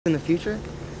in the future,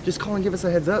 just call and give us a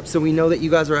heads up so we know that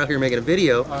you guys are out here making a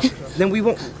video. Then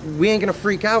we ain't gonna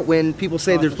freak out when people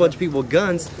say there's a bunch of people with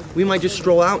guns. We might just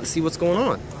stroll out and see what's going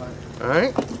on. All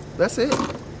right, that's it.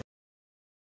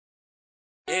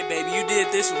 Yeah, baby, you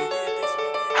did this one.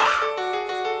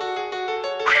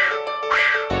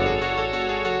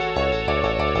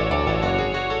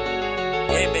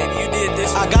 Yeah, baby, you did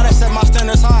this one. I gotta set my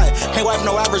standards high. Can't wipe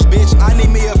no average bitch. I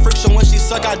need me a friction when she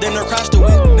suck. I dinner crash the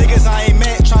whip. Niggas I ain't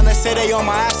met tryna say they on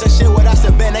my ass and shit. Well, that's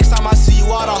the bet. Next time I see you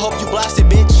out, I hope you blast it,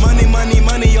 bitch. Money, money,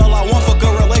 money. All I want for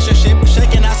good relationship.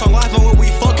 Shaking ass on life and when we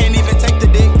fuck can't even take the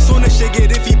dick. Soon as shit get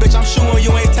iffy, bitch, I'm sure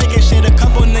you ain't taking shit. A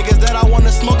couple niggas that I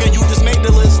wanna smoke and you just made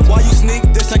the list. Why you sneak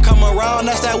this and come around?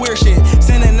 That's that weird shit.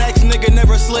 Send the next nigga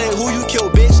never slid. Who you kill,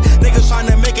 bitch? Niggas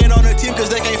tryna make it on the team cause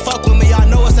they can't fuck with me. I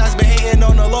know his ass been hating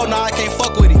on the low, now I can't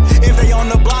fuck with it. If they on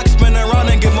the block, spin around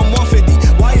and give them 150.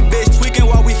 White bitch tweaking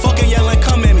while we fucking yelling,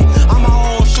 come at me. I'm my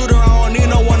own shooter, I don't need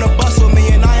no one to bust with me.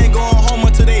 And I ain't going home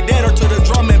until they dead or till the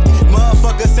drum empty.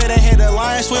 Motherfuckers say they hate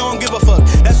alliance, we don't give a fuck.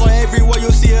 That's why everywhere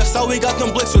you see us, so we got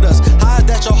them blicks with us. Hide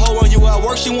that your hoe when you at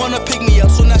work, she wanna pick me up.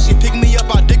 So now she pick me up,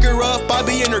 I dick her up, I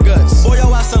be in her guts. Boy,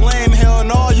 your ass a lame, hell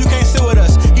no, you can't sit with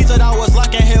us. He thought I was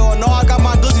lacking, hell no, I got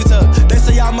my glizzy tuck. They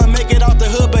say I'ma make it out the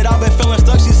hood, but I've been feeling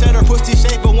stuck. She said her pussy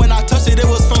shape, but when I touched it, it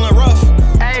was feeling rough.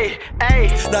 Ayy,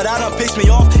 now that done piss me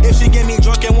off. If she get me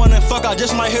drunk and wanna fuck, I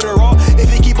just might hit her off.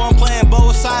 If he keep on playing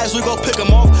both sides, we gon' pick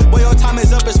him off. Boy, your time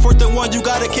is up, it's 4th and 1, you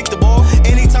gotta kick the ball.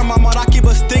 Anytime I'm out, I keep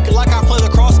a stick like I play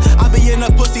lacrosse. I be in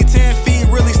the pussy 10 feet,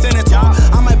 really standing tall.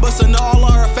 I might bust a nut all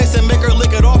on her face and make her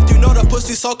lick it off. You know the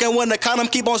pussy soaking when the condom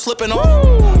keep on slipping off.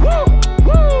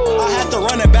 I had to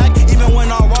run it back, even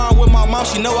when I'm wrong with my mom,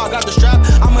 she know I got the strap.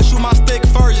 I'ma shoot my stick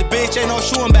first, bitch, ain't no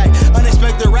shooting back.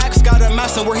 Unexpected racks, got a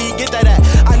master where he get that at.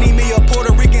 I need me a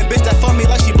Puerto Rican bitch that fuck me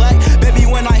like she